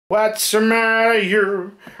What's the matter,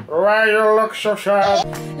 you? Why you look so sad?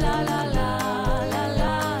 La la la la la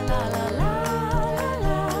la la la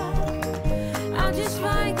la. I'm just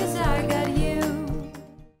fine 'cause I got you.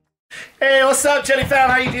 Hey, what's up, Jelly fam?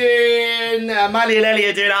 How you doing? Miley and Ellie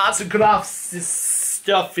are doing arts and crafts this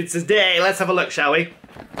stuff. It's a day. Let's have a look, shall we?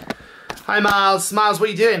 Hi, Miles. Miles, what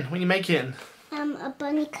are you doing? What are you making? A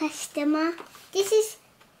bunny customer. This is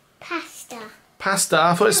pasta. Pasta?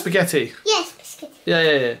 I thought it was spaghetti. Yes, biscuit.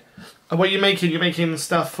 Yeah. And what are you making? You're making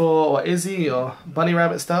stuff for what, Izzy or bunny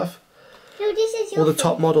rabbit stuff? No, this is your All the food.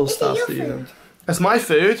 top model This stuff is that your you food. do. That's my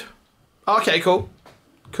food. Okay, cool.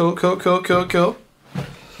 Cool. This is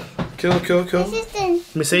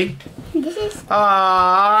Let me see. This is.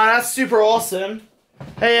 Ah, that's super awesome.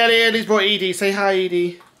 Hey, Ellie. Ellie's brought Edie. Say hi,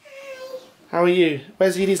 Edie. Hi. How are you?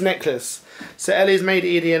 Where's Edie's necklace? So Ellie's made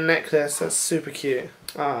Edie a necklace. That's super cute.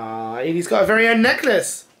 Ah, Edie's got a very own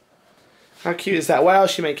necklace. How cute is that? What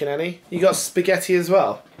else are you making, Ellie? You got spaghetti as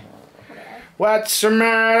well. What's the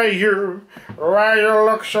matter, you? Why you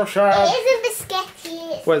look so sad? It isn't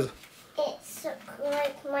biscuity. Where's? It's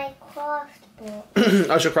like my craft book.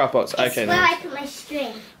 Oh, it's your craft box. It's Okay, where nice. I put my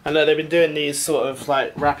string. I know they've been doing these sort of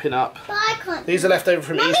like wrapping up. But I can't. These are left over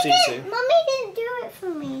from Mummy Easter, you see. Mummy didn't do it for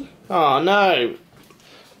me. Oh no.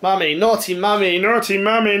 Mummy, naughty mummy, naughty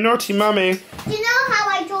mummy, naughty mummy. Do you know how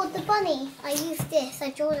I drew the bunny? I used this. I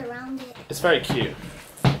drew around it. It's very cute.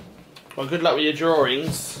 Well, good luck with your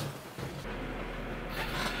drawings.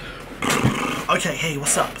 Okay, hey,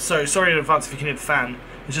 what's up? So, sorry in advance if you can hear the fan.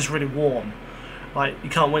 It's just really warm. Like, you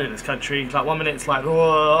can't win in this country. Like, 1 minute it's like,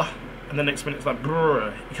 oh, and the next minute it's like,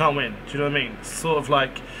 brr. You can't win. Do you know what I mean? It's sort of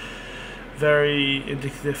like very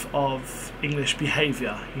indicative of English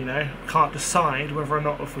behaviour, you know? Can't decide whether or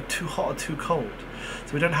not if we're too hot or too cold.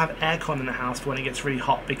 So we don't have aircon in the house for when it gets really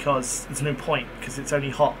hot because there's no point, because it's only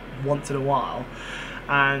hot once in a while.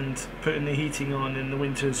 And putting the heating on in the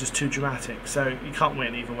winter is just too dramatic. So you can't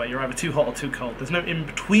win either way. You're either too hot or too cold. There's no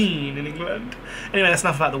in-between in England. Anyway, that's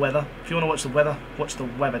enough about the weather. If you want to watch the weather, watch the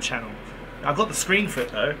weather channel. I've got the screen for it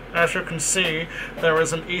though. As you can see, there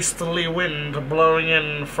is an easterly wind blowing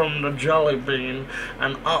in from the Jelly Bean,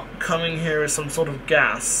 and upcoming here is some sort of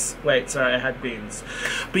gas. Wait, sorry, I had beans.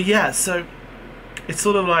 But yeah, so it's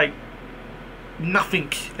sort of like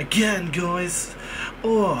nothing again, guys.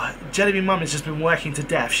 Oh, JellyBean Mum has just been working to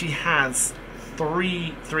death. She has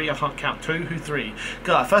three, I can't count, three.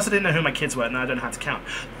 God, first I didn't know who my kids were, now I don't know how to count.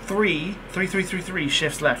 Three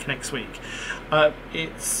shifts left next week.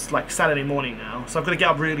 It's like Saturday morning now, so I've got to get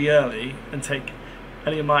up really early and take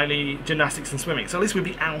Ellie and Miley gymnastics and swimming. So at least we'll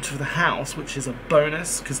be out of the house, which is a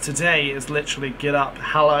bonus, because today is literally get up,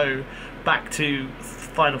 hello, back to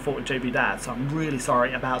final thought with JB Dad, so I'm really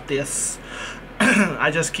sorry about this. I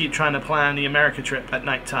just keep trying to plan the America trip at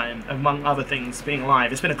night time, among other things, being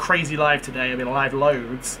live. It's been a crazy live today. I've been live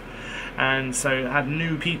loads, and so I had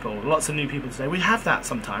new people, lots of new people today. We have that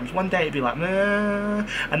sometimes. One day it'd be like, meh,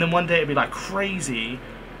 and then one day it'd be like crazy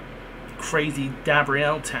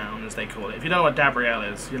Dabrielle town, as they call it. If you don't know what Dabrielle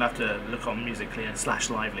is, you'll have to look on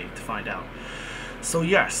Musical.ly/lively to find out. So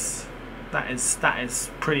yes, that is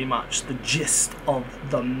pretty much the gist of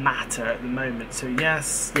the matter at the moment. So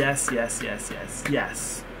yes. I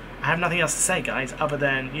have nothing else to say, guys, other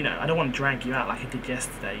than, you know, I don't want to drag you out like I did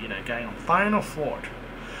yesterday, you know, going on final thought.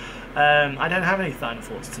 I don't have any final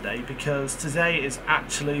thoughts today because today has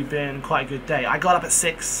actually been quite a good day. I got up at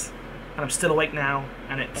 6 and I'm still awake now,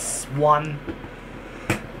 and it's 1.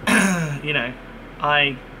 You know,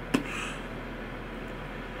 I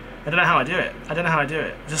don't know how I do it.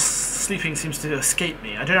 Just sleeping seems to escape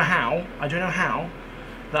me. I don't know how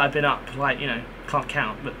that I've been up, like, you know, can't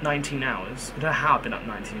count, but 19 hours. I don't know how I've been up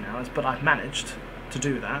 19 hours, but I've managed to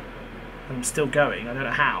do that. And I'm still going. I don't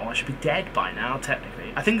know how. I should be dead by now,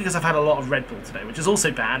 technically. I think because I've had a lot of Red Bull today, which is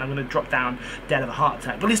also bad. I'm going to drop down dead of a heart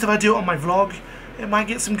attack. But at least if I do it on my vlog, it might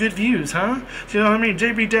get some good views, huh? Do you know what I mean?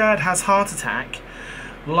 JB Dad has heart attack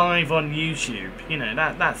live on YouTube. You know,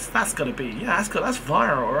 that's got to be, yeah, that's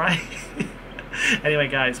viral, right? Anyway,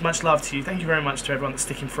 guys, much love to you. Thank you very much to everyone that's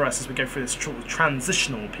sticking for us as we go through this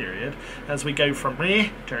transitional period, as we go from here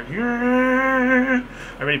to here.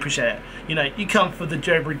 I really appreciate it. You know, you come for the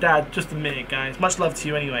JB Dad just a minute, guys. Much love to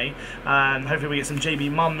you anyway. Hopefully we get some JB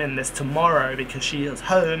Mum in this tomorrow, because she is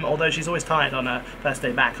home, although she's always tired on her first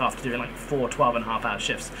day back after doing like 4 12.5-hour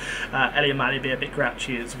shifts. Ellie and Maddie be a bit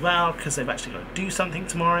grouchy as well, because they've actually got to do something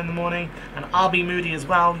tomorrow in the morning, and I'll be moody as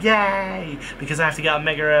well, yay, because I have to get up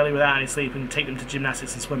mega early without any sleep and take them to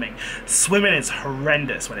gymnastics and swimming. Swimming is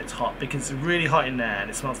horrendous when it's hot, because it's really hot in there and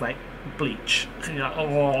it smells like bleach, and you're like,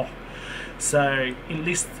 oh. So at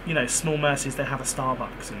least, you know, small mercies, they have a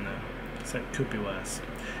Starbucks in there, so it could be worse.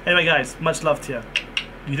 Anyway, guys, much love to you.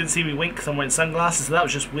 You didn't see me wink because I'm wearing sunglasses, so that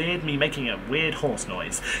was just weird, me making a weird horse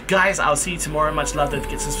noise. Guys, I'll see you tomorrow. Much love. Don't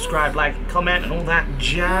forget to subscribe, like, and comment, and all that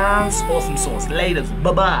jazz. Awesome sauce. Laters.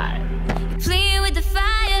 Bye-bye. Playing with the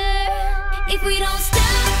fire. If we don't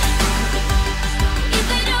stop.